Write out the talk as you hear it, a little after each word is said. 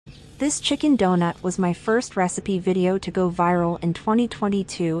This chicken donut was my first recipe video to go viral in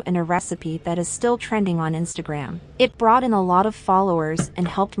 2022 and a recipe that is still trending on Instagram. It brought in a lot of followers and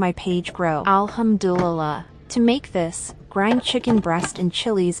helped my page grow. Alhamdulillah. To make this, grind chicken breast and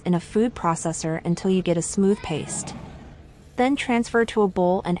chilies in a food processor until you get a smooth paste. Then transfer to a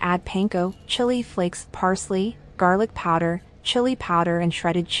bowl and add panko, chili flakes, parsley, garlic powder, chili powder and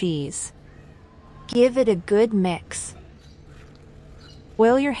shredded cheese. Give it a good mix.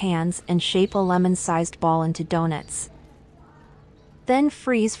 Oil your hands and shape a lemon-sized ball into donuts. Then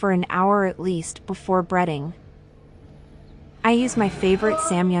freeze for an hour at least before breading. I use my favorite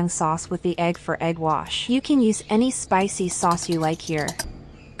samyang sauce with the egg for egg wash. You can use any spicy sauce you like here.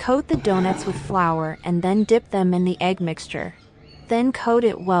 Coat the donuts with flour and then dip them in the egg mixture. Then coat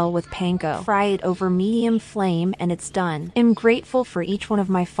it well with panko. Fry it over medium flame and it's done. I'm grateful for each one of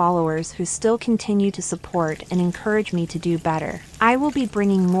my followers who still continue to support and encourage me to do better. I will be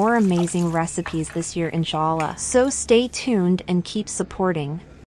bringing more amazing recipes this year inshallah. So stay tuned and keep supporting.